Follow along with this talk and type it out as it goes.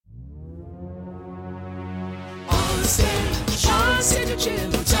stage, on stage with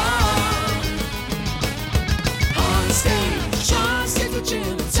Jim and Tom. On stage, on stage with Jim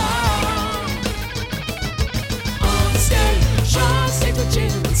and Tom. On stage, on stage with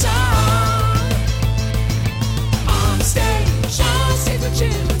Jim and Tom. On stage with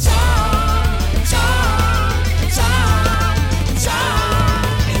Jim and Tom. Tom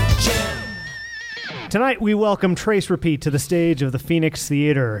and Jim. Tonight we welcome Trace Repeat to the stage of the Phoenix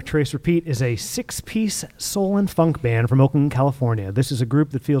Theater. Trace Repeat is a 6-piece soul and funk band from Oakland, California. This is a group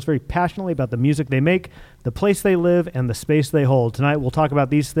that feels very passionately about the music they make, the place they live, and the space they hold. Tonight we'll talk about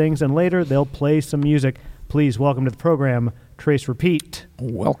these things, and later they'll play some music. Please welcome to the program, Trace Repeat.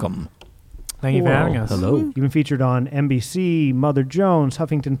 Welcome. Thank you for having us. Hello. You've been featured on NBC, Mother Jones,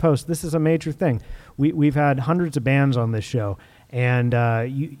 Huffington Post. This is a major thing. We've had hundreds of bands on this show, and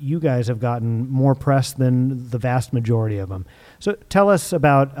you guys have gotten more press than the vast majority of them. So tell us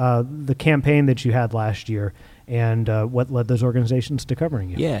about the campaign that you had last year and what led those organizations to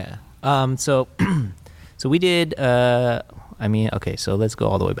covering you. Yeah. So we did. So let's go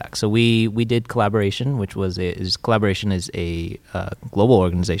all the way back. So we did Collaboration, which was Collaboration is a global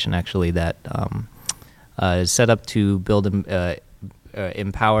organization actually that is set up to build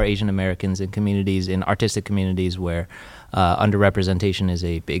empower Asian Americans in communities, in artistic communities where underrepresentation is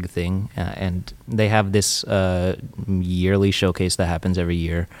a big thing, and they have this yearly showcase that happens every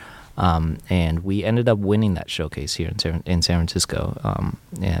year. And we ended up winning that showcase here in San Francisco,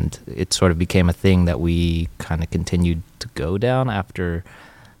 and it sort of became a thing that we kind of continued to go down after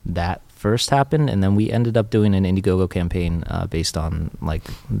that first happened, and then we ended up doing an Indiegogo campaign based on like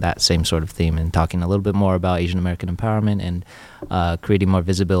that same sort of theme and talking a little bit more about Asian American empowerment and creating more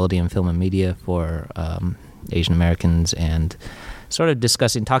visibility in film and media for Asian Americans, and sort of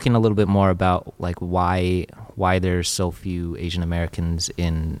talking a little bit more about like why there's so few Asian Americans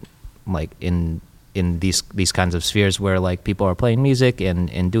in these kinds of spheres where like people are playing music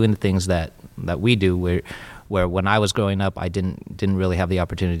and doing the things that we do, where when I was growing up I didn't really have the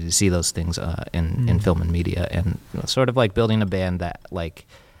opportunity to see those things in film and media, and sort of like building a band that like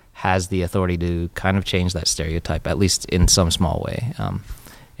has the authority to kind of change that stereotype, at least in some small way.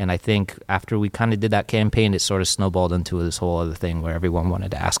 And I think after we kind of did that campaign, it sort of snowballed into this whole other thing where everyone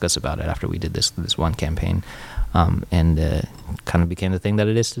wanted to ask us about it after we did this one campaign, and kind of became the thing that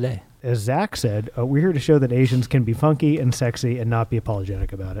it is today. As Zach said, we're here to show that Asians can be funky and sexy and not be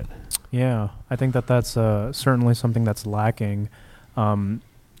apologetic about it. Yeah, I think that's certainly something that's lacking in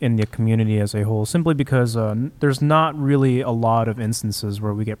the community as a whole, simply because there's not really a lot of instances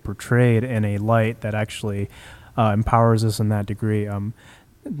where we get portrayed in a light that actually empowers us in that degree.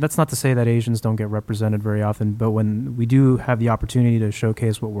 That's not to say that Asians don't get represented very often, but when we do have the opportunity to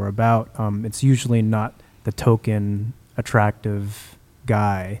showcase what we're about, it's usually not the token attractive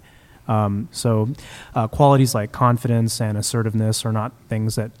guy. So qualities like confidence and assertiveness are not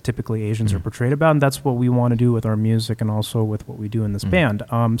things that typically Asians are portrayed about, and that's what we want to do with our music and also with what we do in this band.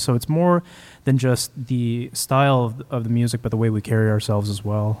 So it's more than just the style of the music, but the way we carry ourselves as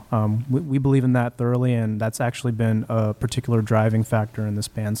well. We believe in that thoroughly, and that's actually been a particular driving factor in this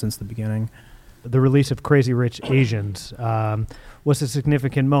band since the beginning. The release of Crazy Rich Asians was a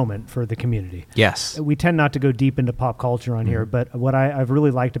significant moment for the community. Yes. We tend not to go deep into pop culture on here, but what I've really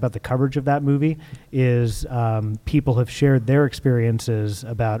liked about the coverage of that movie is people have shared their experiences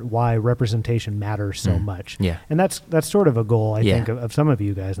about why representation matters so much. Yeah. And that's sort of a goal, I think, of some of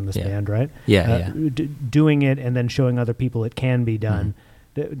you guys in this band, right? Yeah, doing it and then showing other people it can be done.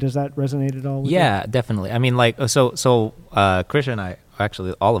 Does that resonate at all with you? Definitely. I mean, like, so Krisha and I,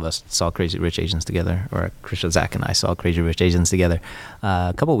 actually all of us saw Crazy Rich Asians together, or Krisha, Zach, and I saw Crazy Rich Asians together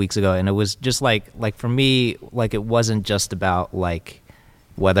a couple of weeks ago, and it was just like for me, like it wasn't just about like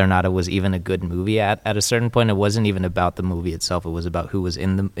whether or not it was even a good movie. At a certain point, it wasn't even about the movie itself. It was about who was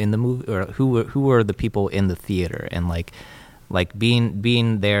in the movie, or who were the people in the theater, and like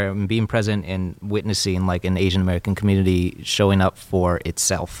being there and being present and witnessing like an Asian American community showing up for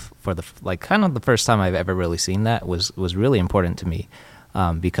itself for the like kind of the first time I've ever really seen that was really important to me,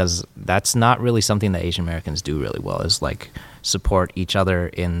 because that's not really something that Asian Americans do really well, is like support each other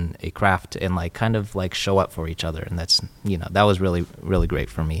in a craft and like kind of like show up for each other, and that's, you know, that was really, really great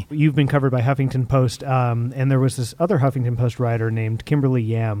for me. You've been covered by Huffington Post, and there was this other Huffington Post writer named Kimberly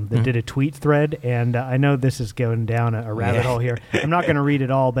Yam that did a tweet thread, and I know this is going down a rabbit hole here. I'm not going to read it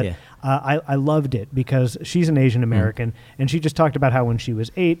all, but I loved it because she's an Asian American, and she just talked about how when she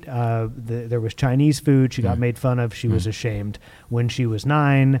was 8, there was Chinese food she got made fun of. She was ashamed. When she was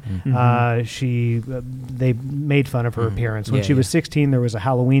 9, they made fun of her appearance So when Yeah, she was yeah. 16, there was a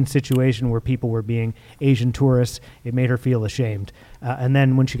Halloween situation where people were being Asian tourists. It made her feel ashamed. And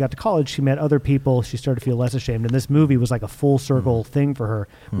then when she got to college, she met other people. She started to feel less ashamed. And this movie was like a full circle thing for her,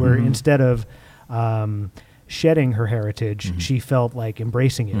 where instead of shedding her heritage, she felt like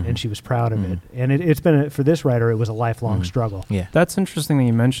embracing it, and she was proud of it. And it's been, for this writer, it was a lifelong struggle. Yeah. That's interesting that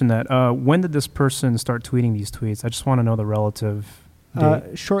you mentioned that. When did this person start tweeting these tweets? I just want to know the relative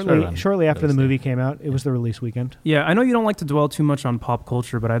date. Shortly after the Release movie came out, it was the release weekend. Yeah, I know you don't like to dwell too much on pop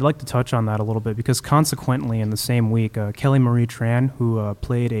culture, but I'd like to touch on that a little bit because consequently in the same week, Kelly Marie Tran, who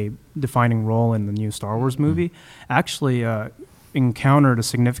played a defining role in the new Star Wars movie, actually encountered a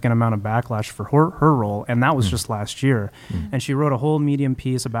significant amount of backlash for her role, and that was just last year. And she wrote a whole Medium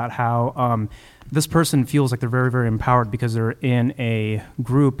piece about how this person feels like they're very, very empowered because they're in a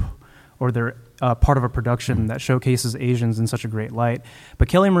group or they're part of a production that showcases Asians in such a great light. But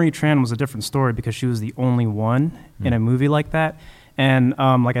Kelly Marie Tran was a different story because she was the only one in a movie like that. And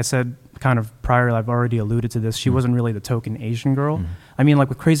like I said, kind of prior, I've already alluded to this, she wasn't really the token Asian girl. I mean, like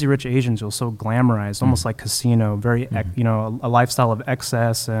with Crazy Rich Asians, it was so glamorized, almost like Casino, very, a lifestyle of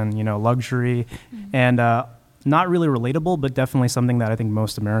excess and, luxury. And not really relatable, but definitely something that I think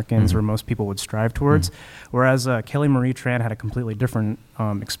most Americans or most people would strive towards. Whereas Kelly Marie Tran had a completely different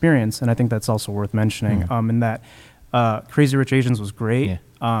experience, and I think that's also worth mentioning, in that Crazy Rich Asians was great,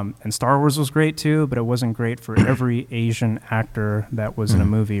 and Star Wars was great too, but it wasn't great for every Asian actor that was in a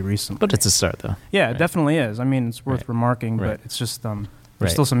movie recently. But it's a start, though. Yeah, it definitely is. I mean, it's worth remarking, but it's just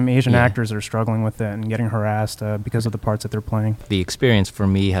there's still some Asian actors that are struggling with it and getting harassed because of the parts that they're playing. The experience for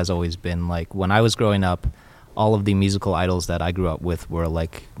me has always been like when I was growing up, all of the musical idols that I grew up with were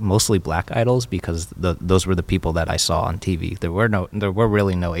like mostly black idols because those were the people that I saw on TV. There were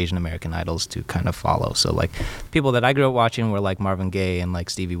really no Asian American idols to kind of follow. So like people that I grew up watching were like Marvin Gaye and like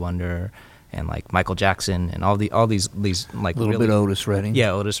Stevie Wonder and like Michael Jackson and all these like a little really, bit Otis Redding.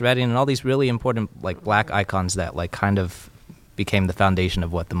 Yeah, Otis Redding and all these really important like black icons that like kind of became the foundation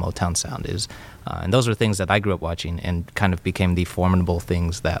of what the Motown sound is. And those are things that I grew up watching and kind of became the formidable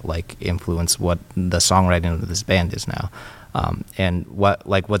things that like influence what the songwriting of this band is now. And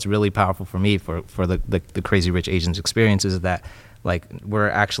what's really powerful for me for the Crazy Rich Asians experience is that like we're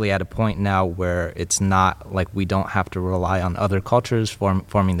actually at a point now where it's not like we don't have to rely on other cultures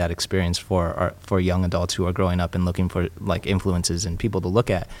forming that experience for young adults who are growing up and looking for like influences and people to look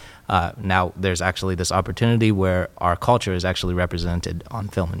at. Now there's actually this opportunity where our culture is actually represented on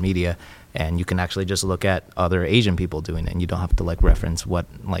film and media, and you can actually just look at other Asian people doing it, and you don't have to like reference what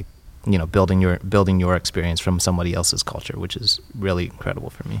like building your experience from somebody else's culture, which is really incredible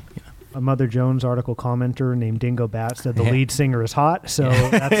for me. A Mother Jones article commenter named Dingo Bat said the lead singer is hot, so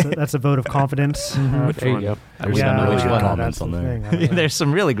that's a vote of confidence. There you go. I wish I knew which one. Comments on there. There's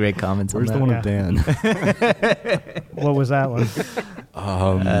some really great comments. Where's on the that. one of Dan? What was that one?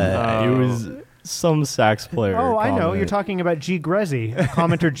 It was some sax player. Oh, I know. comment. You're talking about G. Grezzy,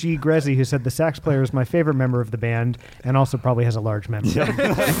 commenter G. Grezzy, who said the sax player is my favorite member of the band and also probably has a large memory.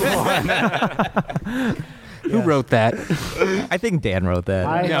 Who wrote that? I think Dan wrote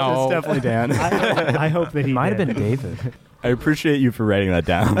that. No, it's definitely Dan. I hope that he Might have did. been David. I appreciate you for writing that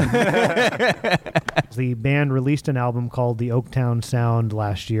down. The band released an album called The Oaktown Sound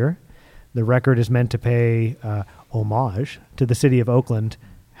last year. The record is meant to pay homage to the city of Oakland.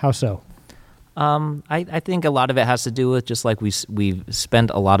 How so? I think a lot of it has to do with just like we've spent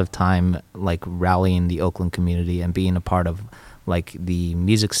a lot of time like rallying the Oakland community and being a part of like the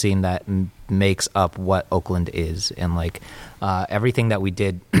music scene that makes up what Oakland is, and like everything that we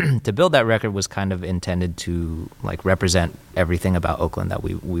did to build that record was kind of intended to like represent everything about Oakland that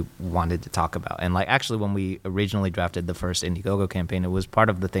we wanted to talk about. And like actually when we originally drafted the first Indiegogo campaign, it was part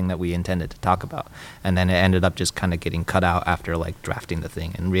of the thing that we intended to talk about, and then it ended up just kind of getting cut out after like drafting the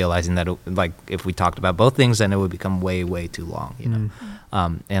thing and realizing that like if we talked about both things then it would become way too long, you know.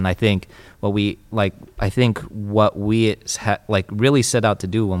 And I think what we really set out to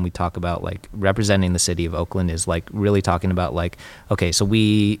do when we talk about like representing the city of Oakland is like really talking about like, okay, so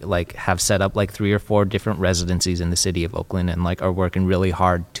we like have set up like 3 or 4 different residencies in the city of Oakland and like are working really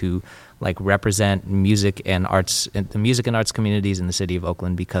hard to like represent music and arts, the music and arts communities in the city of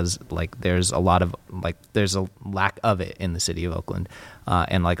Oakland, because like there's a lack of it in the city of Oakland.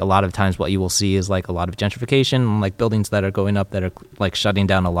 And like a lot of times what you will see is like a lot of gentrification and like buildings that are going up that are like shutting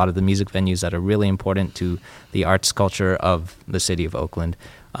down a lot of the music venues that are really important to the arts culture of the city of Oakland.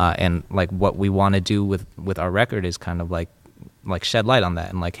 And like what we want to do with our record is kind of like shed light on that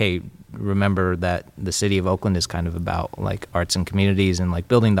and like, hey, remember that the city of Oakland is kind of about like arts and communities and like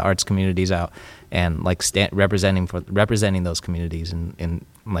building the arts communities out and like representing those communities in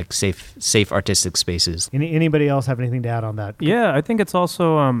like safe artistic spaces. Anybody else have anything to add on that? Yeah, I think it's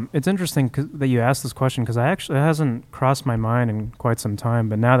also it's interesting that you asked this question because it hasn't crossed my mind in quite some time.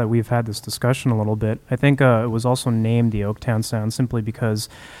 But now that we've had this discussion a little bit, I think it was also named the Oaktown Sound simply because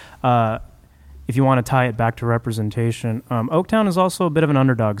if you want to tie it back to representation, Oaktown is also a bit of an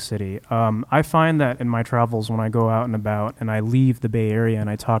underdog city. I find that in my travels when I go out and about and I leave the Bay Area and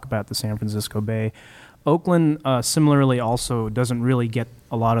I talk about the San Francisco Bay, Oakland similarly also doesn't really get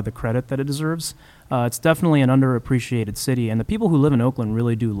a lot of the credit that it deserves. It's definitely an underappreciated city, and the people who live in Oakland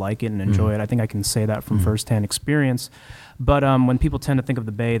really do like it and enjoy it. I think I can say that from firsthand experience. But when people tend to think of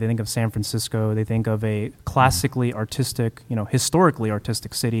the Bay, they think of San Francisco. They think of a classically artistic, historically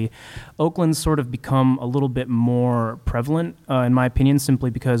artistic city. Oakland's sort of become a little bit more prevalent, in my opinion, simply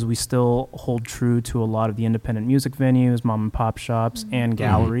because we still hold true to a lot of the independent music venues, mom and pop shops, and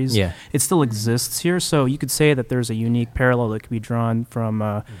galleries. Yeah. It still exists here, so you could say that there's a unique parallel that could be drawn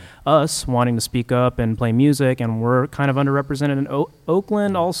from us wanting to speak up and play music, and we're kind of underrepresented in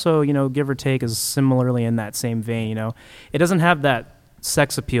Oakland. Also, give or take, is similarly in that same vein. It doesn't have that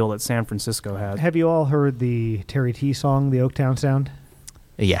sex appeal that San Francisco has. Have you all heard the Terry T song, The Oaktown Sound?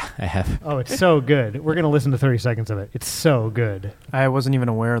 Yeah, I have. Oh, it's so good. We're going to listen to 30 seconds of it. It's so good. I wasn't even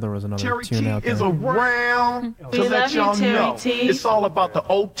aware there was another Terry tune T out there. is around We to love let you, y'all Terry know T. it's all about the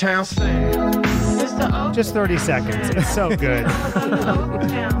Oaktown Sound. It's the Oak Just 30 seconds. It's so good.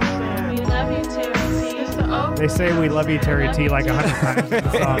 Oaktown Sound. We love you, Terry T. It's the Oak They say we love you, Terry T, like 100 times in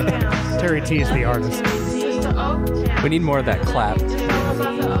the song. Terry T is the artist. It's the Oaktown. We need more of that clap. It's all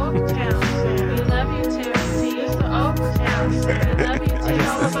about the Oaktown Sound. We love you, Terry T. It's the Oaktown Sound. We love you, Terry T. It's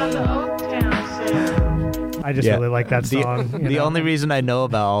all about the Oaktown Sound. I just really like that song. The only reason I know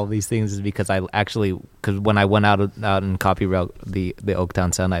about all these things is because because when I went out and copyright the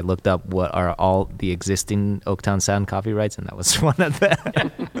Oaktown Sound, I looked up what are all the existing Oaktown Sound copyrights, and that was one of them.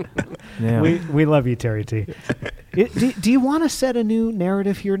 Yeah. We love you, Terry T. Do you want to set a new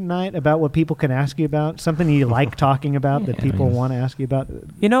narrative here tonight about what people can ask you about? Something you like talking about that people want to ask you about?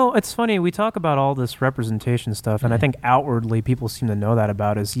 It's funny. We talk about all this representation stuff, and I think outwardly people seem to know that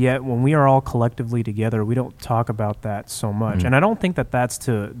about us. Yet when we are all collectively together, we don't talk about that so much. And I don't think that that's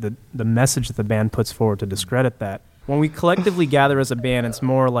to the message that the band puts forward to discredit that. When we collectively gather as a band, it's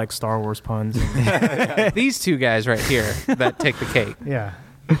more like Star Wars puns. These two guys right here that take the cake. Yeah.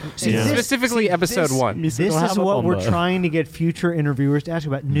 Specifically episode 1. This is what we're trying to get future interviewers to ask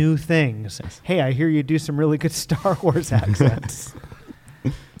about, new things. Hey, I hear you do some really good Star Wars accents.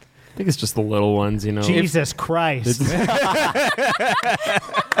 I think it's just the little ones, Jesus Christ.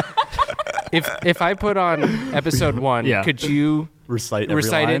 If I put on episode 1, could you Recite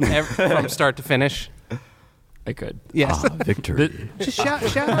it from start to finish? I could. Yes. Victory. Just shout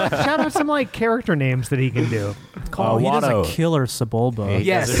out some character names that he can do. He does a killer Sebulba.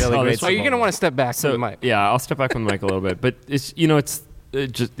 Yes. Really great Are you going to want to step back from the mic? Yeah, I'll step back from the mic a little bit, but it's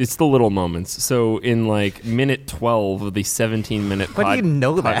it's the little moments. So in minute 12 of the 17-minute How do you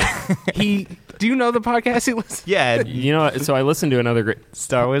know that? Do you know the podcast he listens? Yeah. So I listened to another great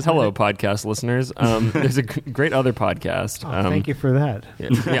Star Wars. Hello, podcast listeners. There's a great other podcast. Thank you for that.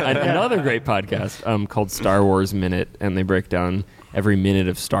 Another great podcast called Star Wars Minute, and they break down every minute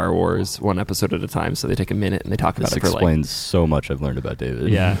of Star Wars one episode at a time. So they take a minute and they talk about This it for explains so much I've learned about David.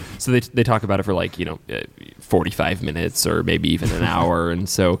 Yeah. So they talk about it for 45 minutes or maybe even an hour. And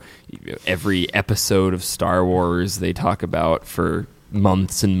so every episode of Star Wars they talk about for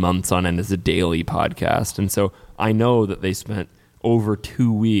months and months on end as a daily podcast. And so I know that they spent over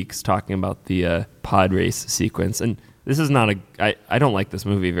 2 weeks talking about the pod race sequence. And this is not I don't like this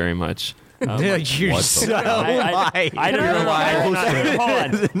movie very much. You're so lying. I don't know why. Hold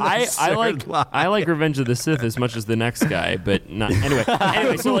on. I like Revenge of the Sith as much as the next guy, but not anyway.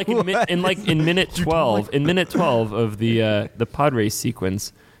 Anyway, so in minute 12 of the pod race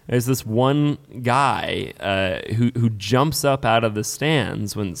sequence, there's this one guy who jumps up out of the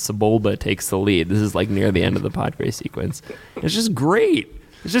stands when Sebulba takes the lead. This is near the end of the pod race sequence. It's just great.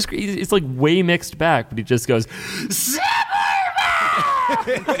 It's way mixed back, but he just goes, Sebulba!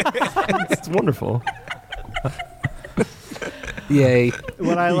 It's wonderful. Yay.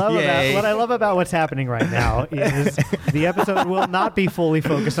 What I love about what's happening right now is the episode will not be fully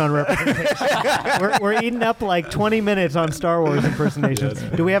focused on representation. We're eating up like 20 minutes on Star Wars impersonations.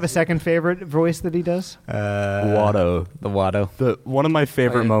 Do we have a second favorite voice that he does? Watto. The Watto. One of my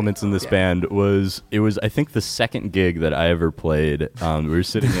favorite moments in this band was I think the second gig that I ever played. We were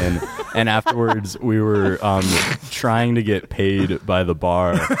sitting in, and afterwards we were trying to get paid by the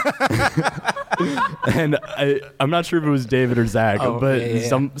bar. And I'm not sure if it was David or Zach, but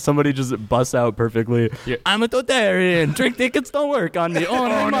somebody just busts out perfectly. Yeah. I'm a totalitarian. Drink tickets don't work on the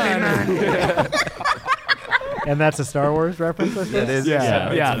only man. And that's a Star Wars reference, I think? It is.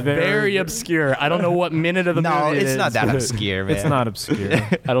 Yeah. Very obscure. I don't know what minute of the movie it is. No, it's not that obscure, man. It's not obscure.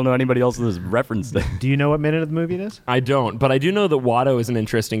 I don't know anybody else that's referenced it. Do you know what minute of the movie it is? I don't, but I do know that Watto is an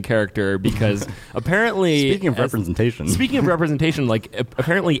interesting character because apparently... Speaking of representation, like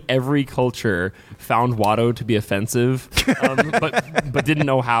apparently every culture found Watto to be offensive, but didn't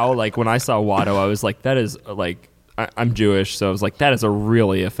know how. Like when I saw Watto, I was like, that is like... I'm Jewish, so I was like, that is a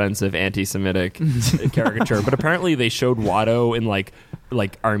really offensive anti-Semitic caricature. But apparently they showed Watto in like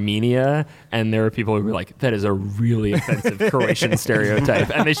Armenia, and there were people who were like, that is a really offensive Croatian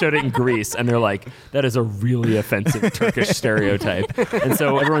stereotype. And they showed it in Greece, and they're like, that is a really offensive Turkish stereotype. And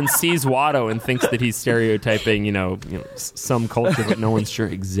so everyone sees Watto and thinks that he's stereotyping, some culture, but no one's sure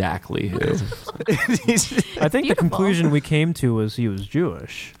exactly who. I think the conclusion we came to was he was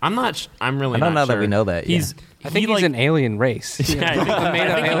Jewish. I'm really I don't not know sure. that we know that. I think he's an alien race.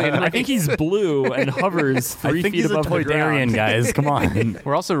 I think he's blue and hovers 3 feet above the ground. Guys. Come on.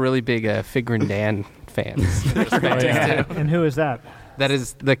 We're also really big Figrin Dan fans. And who is that? That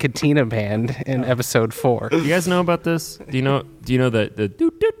is the Katina band in episode 4. You guys know about this? Do you know the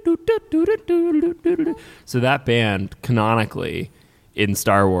So that band canonically in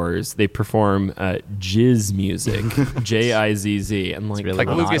Star Wars, they perform jizz music, Jizz, and like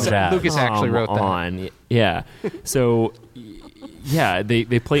Lucas actually wrote that. Yeah. So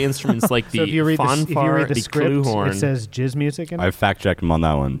they play instruments like the So if you read fanfare, the the script, clue it says jizz music in it? I fact-checked him on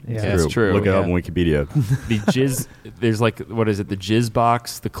that one. Yeah. It's true. Look it up on Wikipedia. The jizz, there's like, what is it? The jizz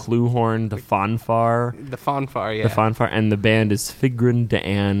box, the clue horn, the fanfare. The fanfare, yeah. The fanfare, and the band is Figrin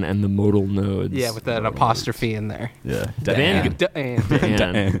Dan and the Modal Nodes. Yeah, with an apostrophe in there. Yeah. Dan.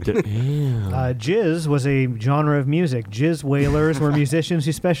 Jizz was a genre of music. Jizz wailers were musicians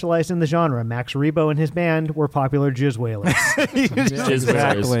who specialized in the genre. Max Rebo and his band were popular jizz wailers.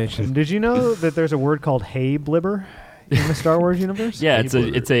 Exactly. Did you know that there's a word called hey blibber in the Star Wars universe? Yeah,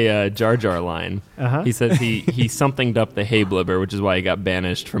 it's a Jar Jar line. Uh-huh. He says he somethinged up the hay blibber, which is why he got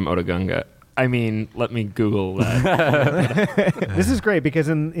banished from Otogunga. I mean, let me Google that. This is great because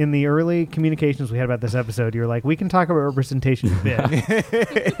in the early communications we had about this episode, you were like, we can talk about representation a bit.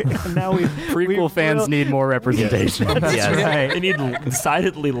 And now Prequel fans need more representation. Yes. Right. They need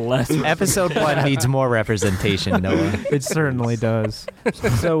decidedly less. Episode 1 needs more representation, Noah. It certainly does.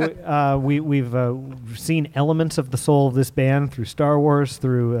 So we've seen elements of the soul of this band through Star Wars,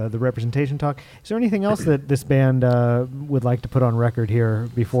 through the representation talk. Is there anything else that this band would like to put on record here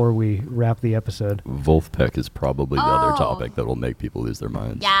before we wrap the episode? Wolfpack is probably the other topic that will make people lose their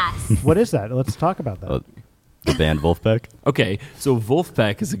minds. Yes. What is that? Let's talk about that. The band Wolfpack? Okay, so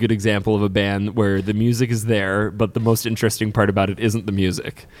Wolfpack is a good example of a band where the music is there, but the most interesting part about it isn't the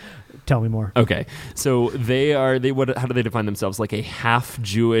music. Tell me more. Okay, so how do they define themselves? Like a half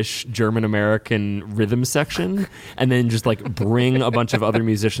Jewish German American rhythm section, and then just like bring a bunch of other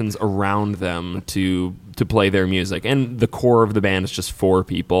musicians around them to play their music. And the core of the band is just 4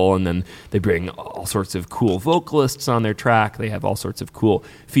 people, and then they bring all sorts of cool vocalists on their track. They have all sorts of cool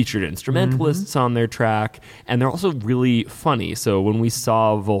featured instrumentalists on their track, and they're also really funny. So when we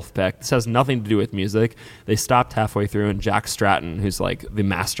saw Wolfpack, this has nothing to do with music. They stopped halfway through, and Jack Stratton, who's like the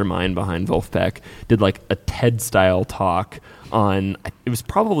mastermind behind Wolfpack, did like a TED-style talk on, it was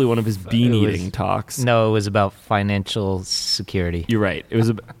probably one of his bean-eating talks. No, it was about financial security. You're right.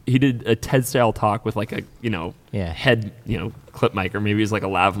 He did a TED-style talk with like a, head, clip mic, or maybe it was like a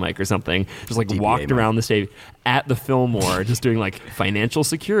lav mic or something. Just like walked around the stage at the Fillmore, just doing like financial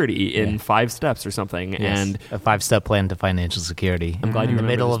security in 5 steps or something. Yes, And a 5-step plan to financial security. I'm glad you in the remember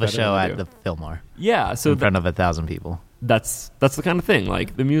middle this of a better show than I at do. the Fillmore. Yeah, so in front of 1,000 people. That's the kind of thing.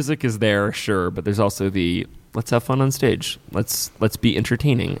 Like the music is there, sure, but there's also the let's have fun on stage. Let's be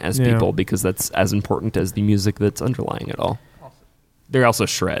entertaining as people, because that's as important as the music that's underlying it all. They're also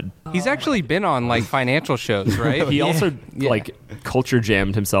shred. He's actually been on like financial shows, right? He also like culture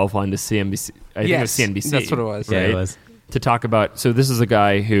jammed himself onto CNBC. I think it was CNBC. That's what it was. Right? Yeah, it was. To talk about. So this is a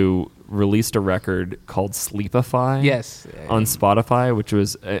guy who released a record called Sleepify. Yes. On Spotify, which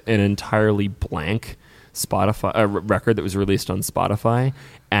was an entirely blank Spotify record that was released on Spotify,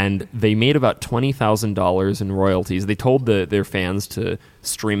 and they made about $20,000 in royalties. They told their fans to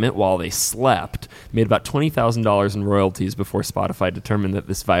stream it while they slept. Made about $20,000 in royalties before Spotify determined that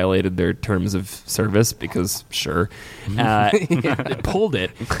this violated their terms of service because pulled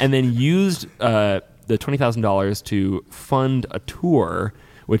it and then used the $20,000 to fund a tour,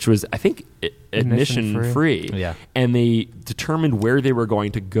 which was, I think, admission free. Yeah. And they determined where they were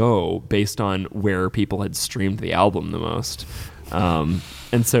going to go based on where people had streamed the album the most.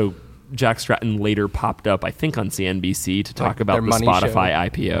 And so Jack Stratton later popped up, I think, on CNBC to talk about the Spotify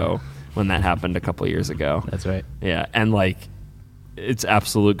IPO when that happened a couple of years ago. That's right. Yeah. And it's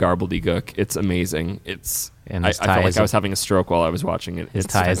absolute garbledygook. It's amazing. I felt like I was having a stroke while I was watching it. His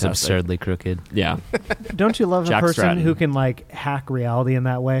tie is absurdly crooked. Yeah. Don't you love Jack a person Stratton. who can hack reality in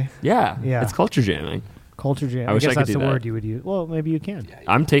that way? Yeah. Yeah. It's culture jamming. Culture jam. I wish guess I could that's do the that. word you would use. Well, maybe you can.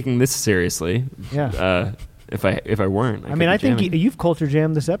 I'm taking this seriously. Yeah. If I weren't, I mean, I think you've culture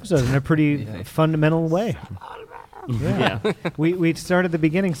jammed this episode in a pretty fundamental way. Yeah. We started at the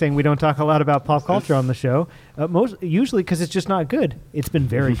beginning saying we don't talk a lot about pop culture on the show, usually because it's just not good. It's been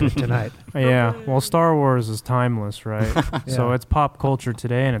very good tonight. Yeah. Well, Star Wars is timeless, right? So it's pop culture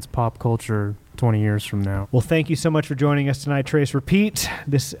today, and it's pop culture 20 years from now. Well, thank you so much for joining us tonight, Trace Repeat.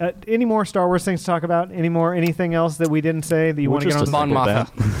 This any more Star Wars things to talk about? Anything else that we didn't say that you want to get on? Mon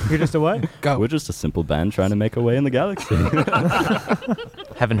Mothma. You're just a what? Go. We're just a simple band trying to make our way in the galaxy.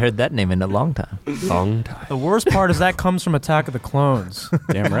 Haven't heard that name in a long time. The worst part is that comes from Attack of the Clones.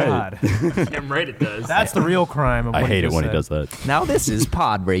 Damn right. God. Damn right it does. That's the real crime. Of I what hate it just when said. he does that. Now this is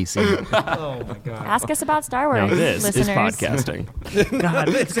pod racing. Oh my God. Ask us about Star Wars, Now this listeners. is podcasting. God,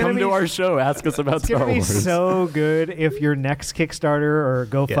 it's gonna Come be, to our show. Ask us about it's Star gonna be Wars. so good if your next Kickstarter or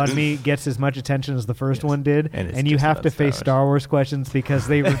GoFundMe gets as much attention as the first one did, And it's and you just have about to face Star Star Wars questions because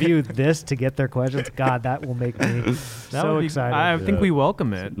they reviewed this to get their questions. God, that will make me That so would be- excited. I think we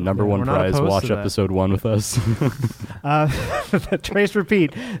welcome it. Number We're one not prize, opposed watch to that. episode 1 with us. Trace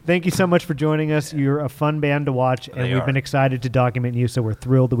Repeat, thank you so much for joining us. You're a fun band to watch, and we've been excited to document you, so we're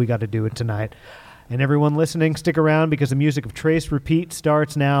thrilled that we got to do it tonight. And everyone listening, stick around because the music of Trace Repeat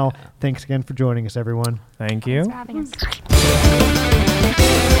starts now. Thanks again for joining us, everyone. Thank you. Thanks for having us.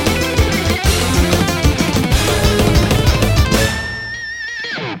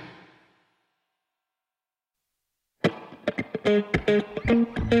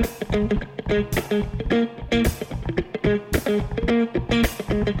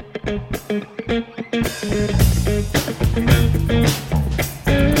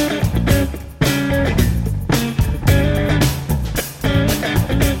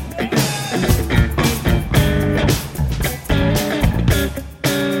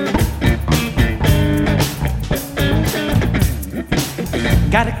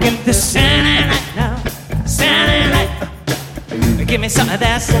 Gotta get this Saturday night now, Saturday night. Give me some of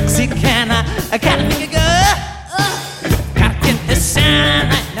that sexy can I gotta make it go. Gotta get this Saturday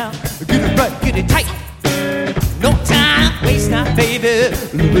night now, get it right, get it tight. No time, waste now, baby.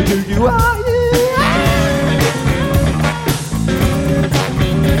 Let me take you out.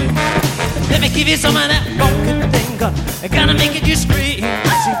 Let me give you some of that funky thing. Gonna make it just scream.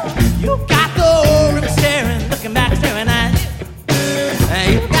 See, you got the room staring, looking back, staring at you.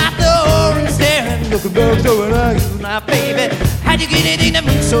 You got the orange staring, looking back, staring at you now, baby. How'd you get it in the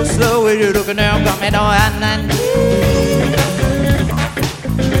mood so slow? When you're looking down, got me down, and I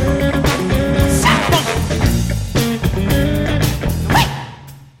Wait!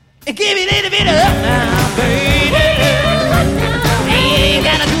 Give me a little bit of up now, baby. Ain't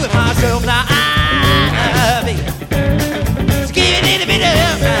gotta do it myself now, baby. Just give me a little bit of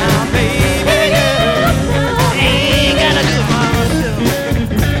up now, baby. Ain't gotta do it myself.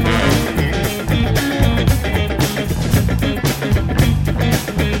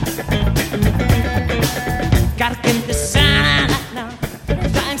 Gotta get this sign now.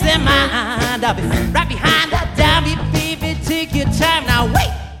 Times their mind. I'll be right behind that downbeat, baby. Take your time now. Wait.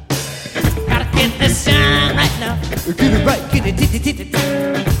 Gotta get this sign right now. Get it right. Get it.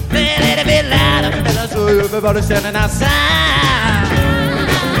 Play a little bit louder, fella, so everybody standing outside.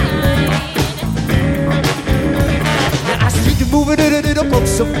 I see you moving it a little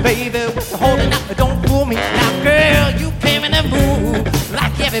closer, baby. What you holding out? Don't fool me now, girl. You came in and move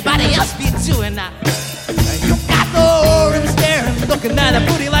like everybody else be doing now. You got the orange staring, looking at the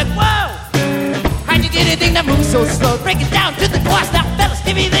booty like, whoa! How'd you get anything that moves so slow? Break it down to the chorus now, fellas.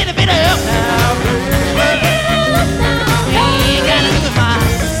 Give me a little bit of help now. Ain't gotta do it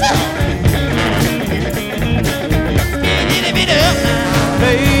myself. Give me a little bit of help now,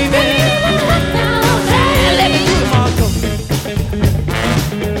 baby. Let me do it myself.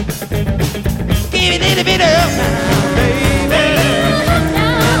 Give me a little bit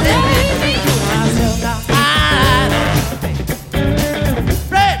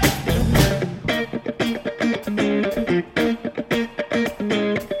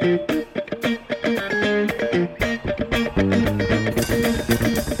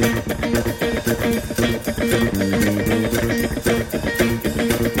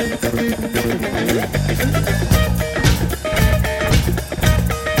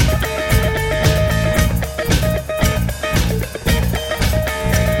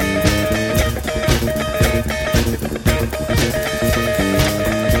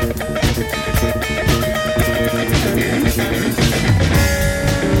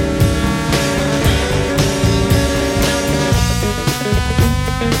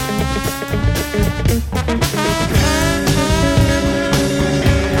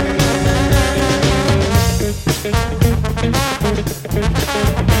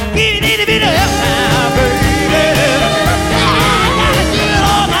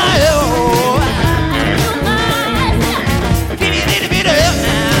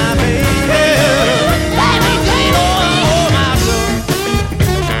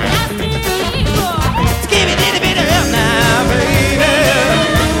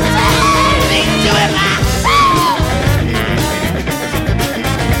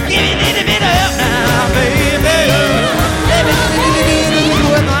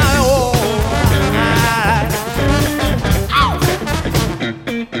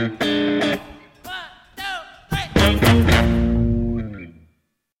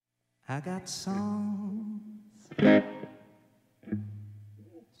got songs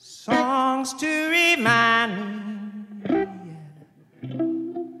to remind me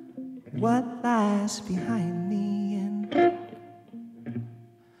what lies behind me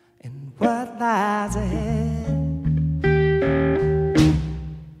and what lies ahead.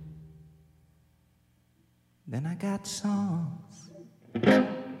 Then I got songs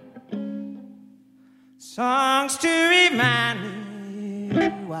to remind me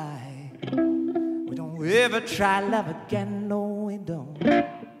why we don't ever try love again. No, we don't.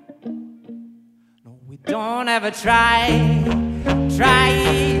 No, we don't ever try.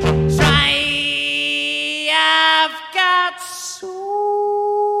 I've got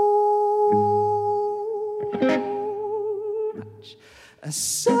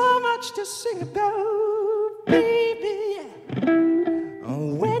so much to sing about, baby.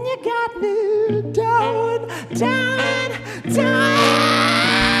 When you got me down.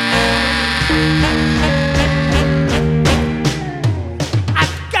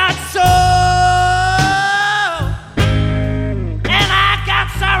 I've got soul and I got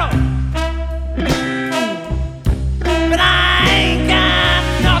sorrow, but I ain't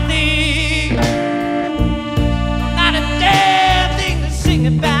got nothing, not a damn thing to sing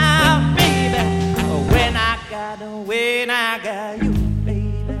about, baby. When I got you, when I got you,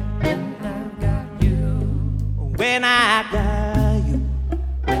 when I got you,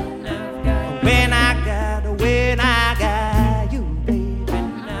 when I got you, baby,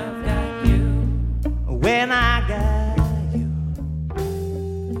 when I got you.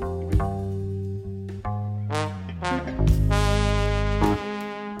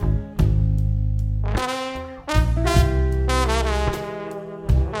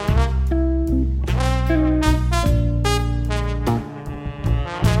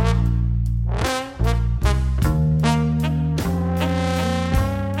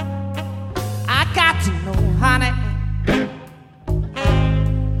 Honey,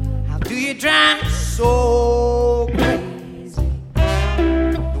 how do you drive me so crazy?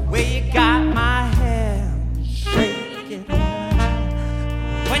 The way you got my hand shaking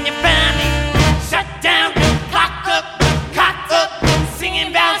when you finally shut down, cocked up, singing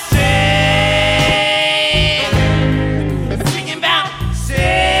about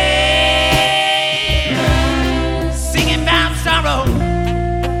singing about sorrow.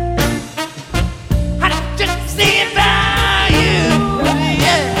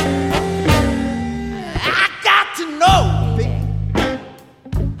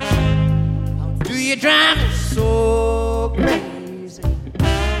 You drive me so crazy,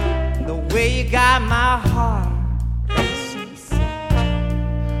 the way you got my heart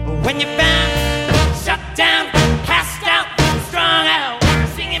when you found shut down, cast out, strung out,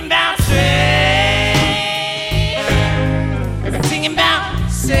 singing about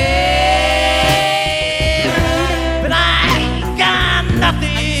but I ain't got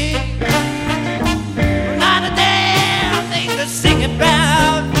nothing, not a damn thing to sing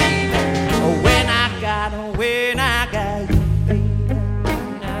about. When I got you, baby,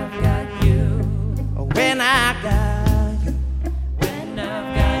 I've got you. When I got you,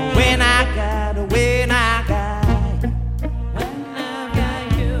 when I got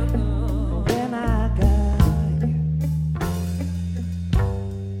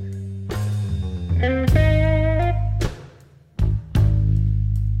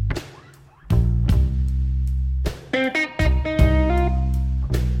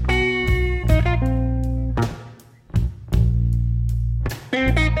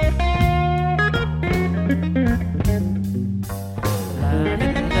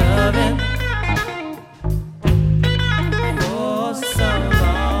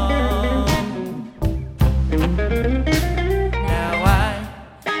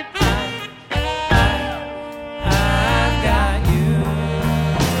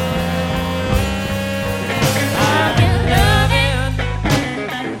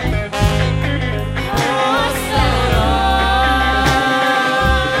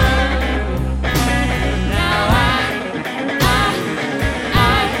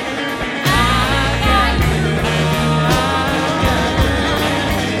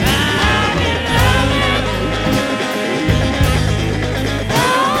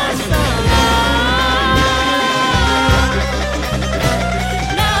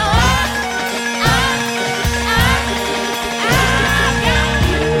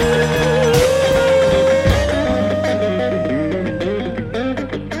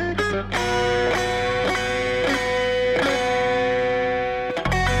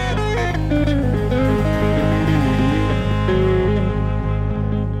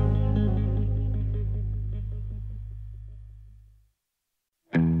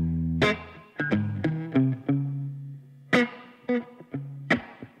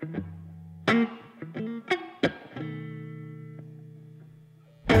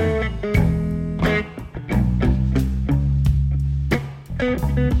Some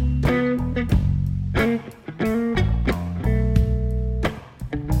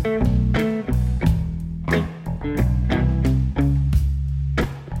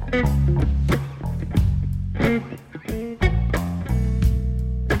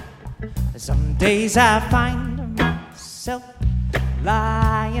days I find myself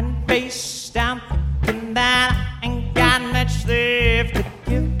lying face down, thinking that I ain't got much left to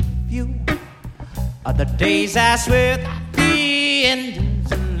give you. Other days I swear that the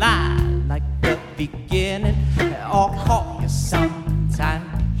ending's a lie, like the beginning. I'll call you sometime,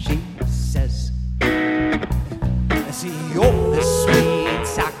 she says. See, you're the sweet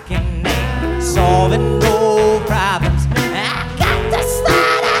talking name, solving no problems. I got to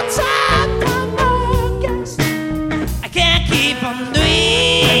start outside the focus. I can't keep on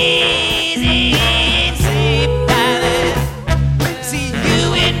doing it, sleep darling. See,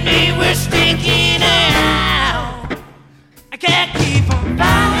 you and me, we're sticking out. I can't keep on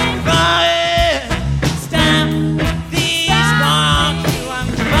falling for it. It's time these want you. I'm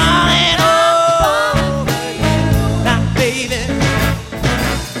falling over you now, baby.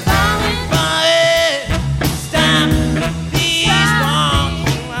 Falling for it. It's time these want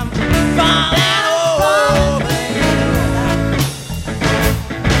you. I'm falling over you now.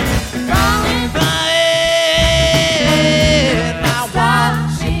 Falling for it. Now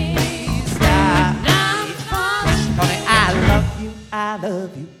won't you please stop? Honey, I love you, I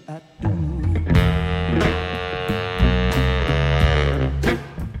love you, I do.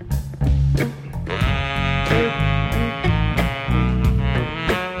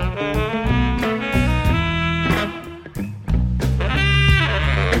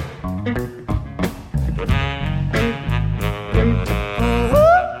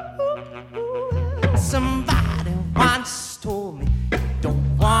 Somebody once told me, you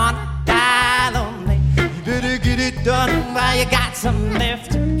don't wanna die lonely. You better get it done while you got some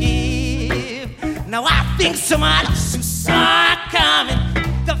left to give. Now I think someone else who saw it coming.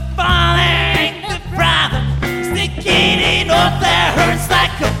 The falling ain't the problem. Sticking up there hurts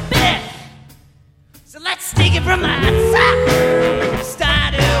like a bit. So let's take it from the outside.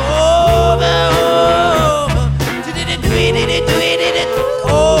 Start it over. Do it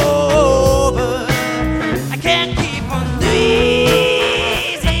over. I can't keep on doing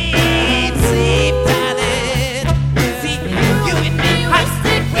it. Sleep, darling. See, you and me, we're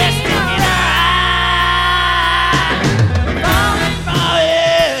sticking around.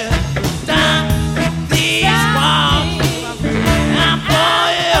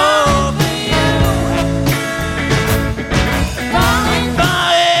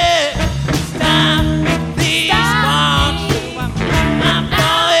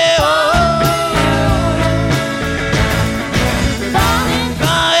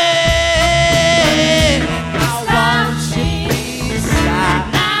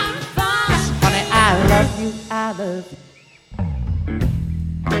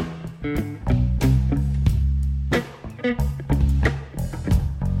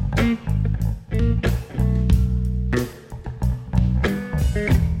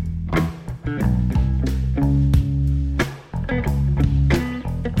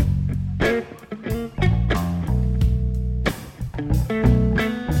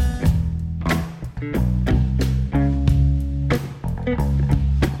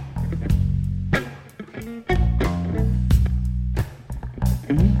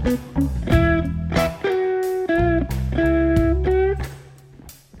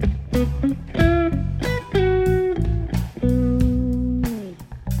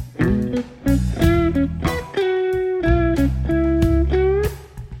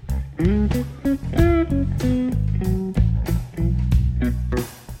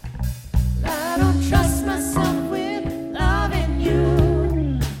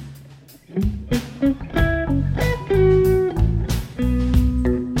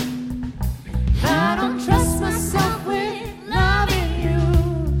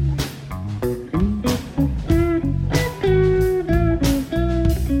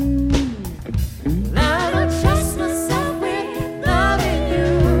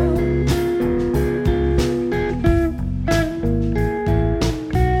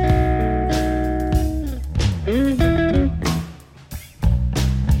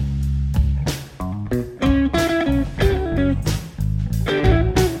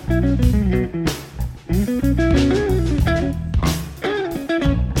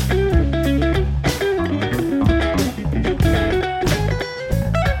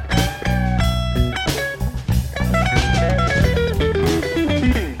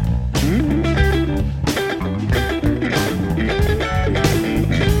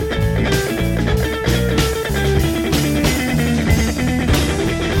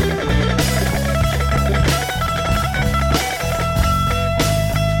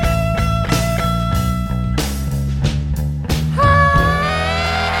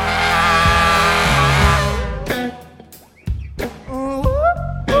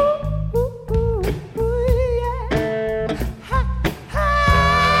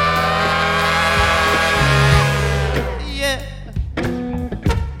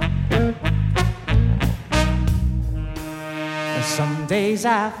 days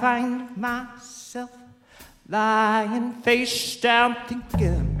I find myself lying face down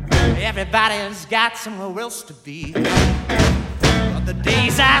thinking everybody's got somewhere else to be. But the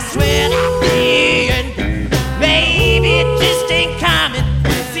days I swear I'll be, and maybe it just ain't coming.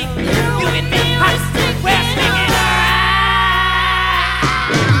 See, you and me, we're sticking around.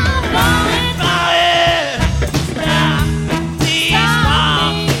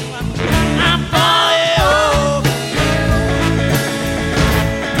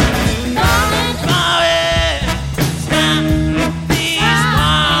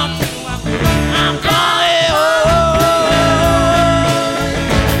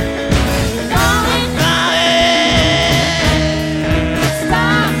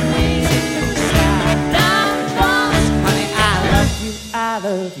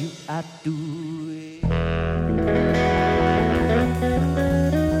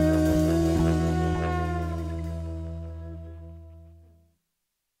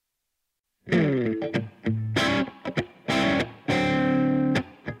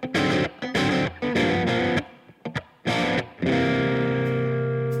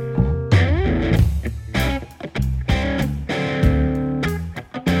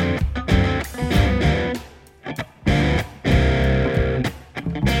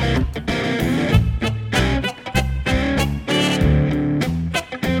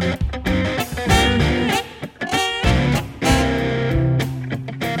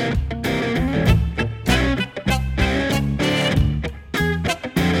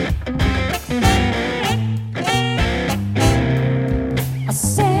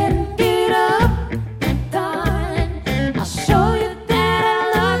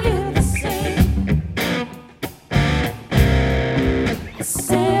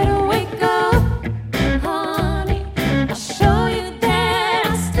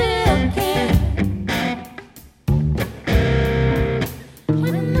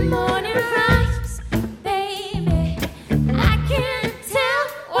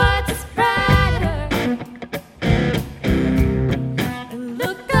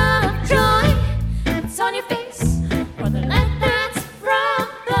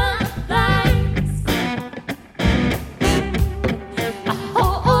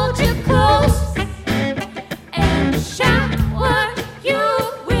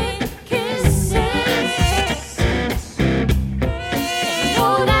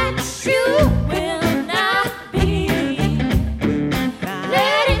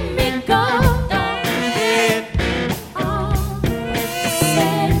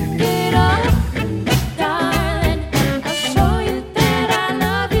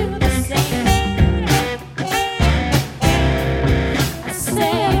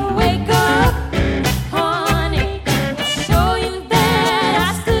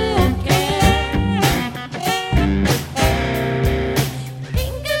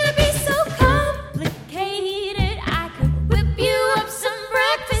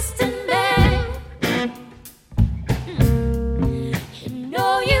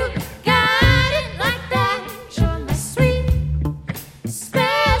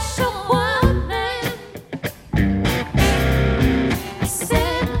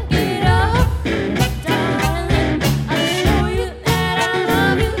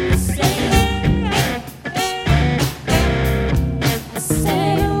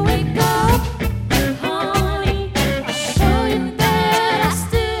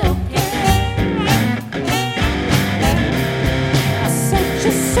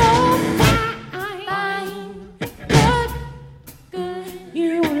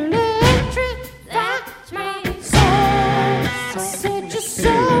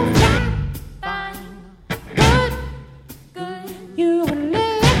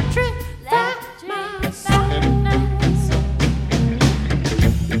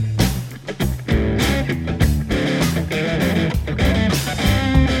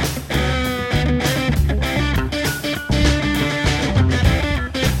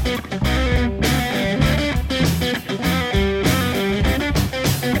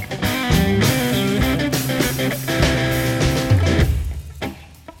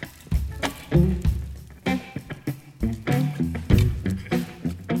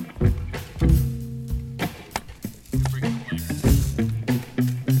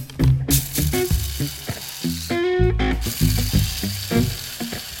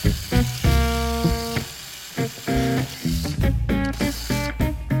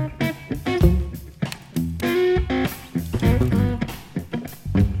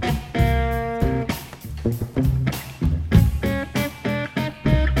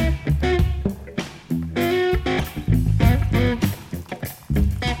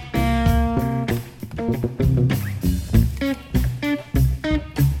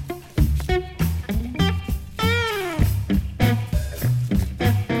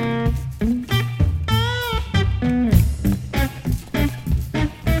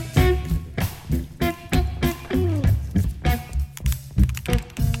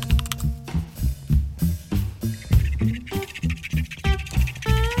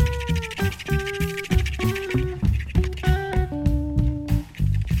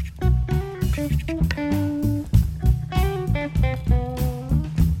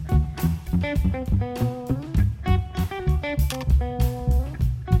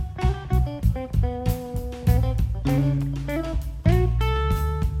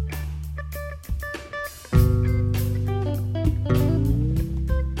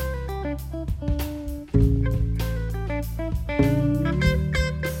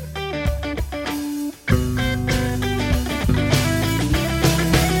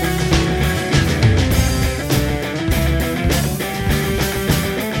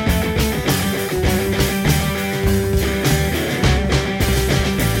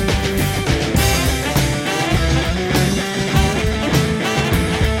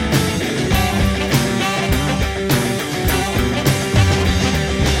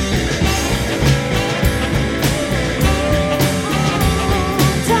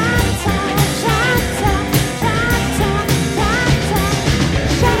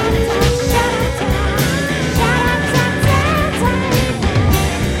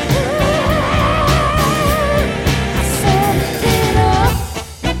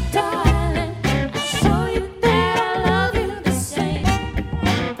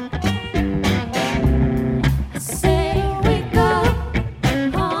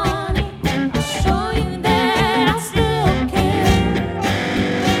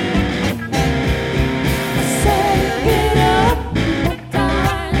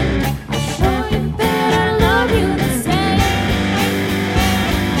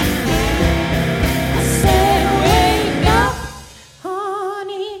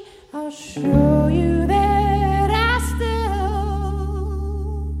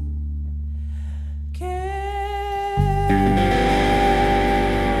 Bye.